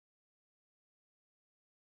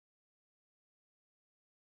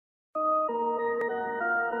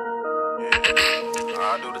Hey,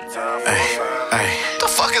 what the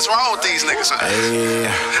fuck is wrong with these niggas, man?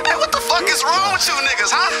 Hey, what the fuck is wrong with you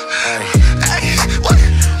niggas, huh? Hey, what?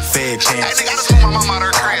 Fed chance. Hey, nigga, I just moved my mama out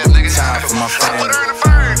of her crib, nigga. Time for my I family. put her in the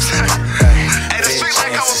birds. Hey, the streets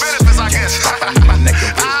ain't come with benefits, I guess.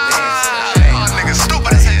 Nigga,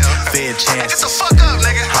 stupid as hell. Fed Hey, chance. get the fuck up,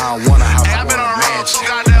 nigga. I don't wanna hop Hey, I've been on the road too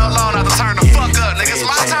goddamn long not to turn the fuck up, nigga. It's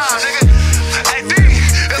my time, nigga. Hey, D,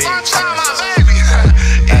 it's our time, my baby.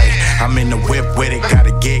 Yeah. I'm in the whip with it,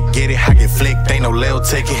 gotta get it. I get flicked, ain't no little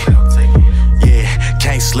ticket. Yeah,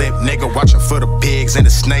 can't slip, nigga. Watchin' for the pigs and the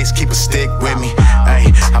snakes, keep a stick with me.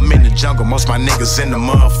 Ay, I'm in the jungle, most my niggas in the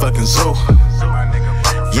motherfucking zoo.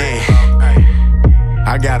 Yeah,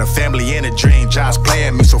 I got a family and a dream, Josh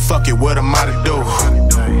playing me, so fuck it, what am I to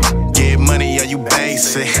do? Get money or you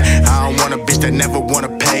basic. I don't want a bitch that never wanna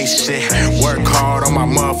pay shit. Work hard on my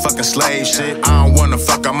motherfucking slave shit. I don't wanna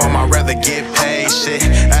fuck, I'm on my rather get paid shit.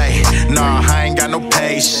 Hey, nah, I ain't got no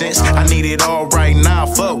patience. I need it all right now,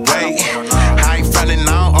 fuck wait. I ain't frontin'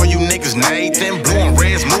 out, all you niggas Nathan. Blue and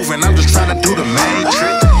red's moving, I'm just tryna do the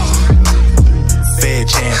matrix. Fed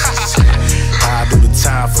chances. I do the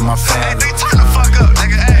time for my family. Hey, turn the fuck up,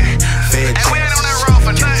 nigga, hey. Fed Hey, we ain't on chances. that road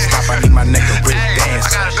for Can't nothing. stop, I need my neck to rip Hey, dance. I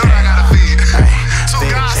gotta do what I gotta feed. Two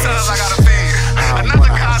godsons I gotta feed.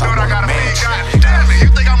 Another godson I gotta feed. God damn it, you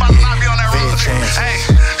think I'm about to not be on that road? Hey,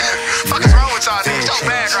 fuck is wrong with y'all? This your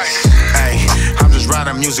bag right here. Hey, I'm just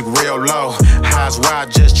riding music real low. Eyes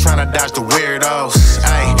wide, just tryna dodge the weirdos.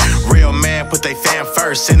 Hey, real man, put they fam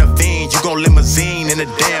first. Intervene, you gon' limousine in a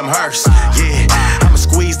damn hearse. Yeah, I'ma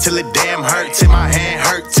squeeze till it damn hurt. Till my hand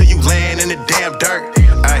hurt, till you land in the damn dirt.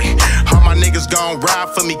 Hey, all my niggas gon' ride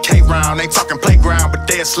for me. K-Round, ain't talking playground, but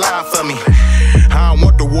they'll slide for me. I don't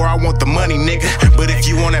want the war, I want the money, nigga. But if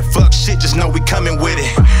you want that fuck shit, just know we coming with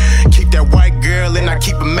it. Keep that white girl and I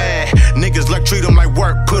keep her mad. Niggas luck, treat them like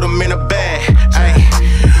work, put them in a bag. Ay,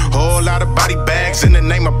 whole lot of body bags in the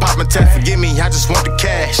name of Pop Tech. Forgive me, I just want the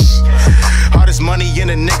cash. All this money in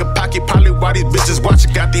a nigga pocket, probably why these bitches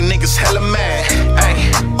watching got these niggas hella mad.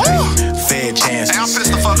 Ay, fed chances. Hey, I'm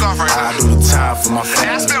pissed the fuck off right now. I do the time for my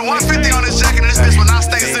Hey, I family. spent 150 on this jacket and this bitch will not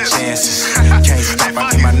stay Fed zip. chances. Can't stop,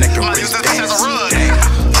 I need my neck to I'm gonna rip use this bitch as a dance. rug.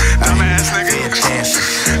 Dumbass nigga. Fed chances.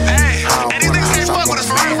 Hey, and these niggas can't fuck with us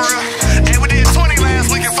for real, for real. Hey, we did 20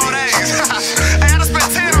 last week in 4 days. Hey, I done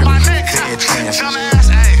spent 10 on my neck. Dumbass,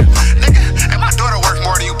 hey, nigga. Hey, my daughter works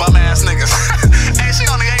more than you bum ass niggas. Hey, she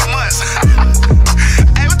only 8 months.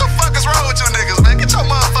 Hey, what the fuck is wrong with you niggas, man? Get your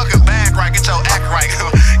motherfucking bag right, get your act right.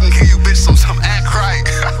 And give you bitch some act right.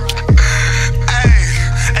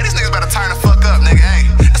 Hey, these niggas better turn the fuck up, nigga. Hey,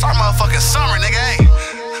 it's our motherfucking summer, nigga. Hey,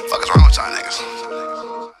 fuck is wrong with y'all niggas?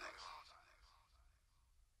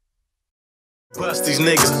 Bust these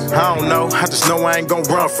niggas, I don't know, I just know I ain't gon'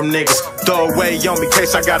 run from niggas. Throw away on me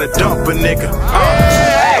case I gotta dump a nigga.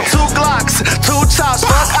 Hey, 2 Glocks, 2 chops,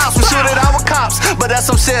 fuck ops, we shoot it out with cops. But that's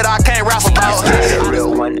some shit I can't rap about. A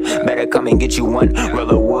real one, better come and get you one. Roll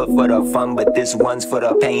a wood for the fun, but this one's for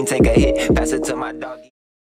the pain. Take a hit, pass it to my doggy.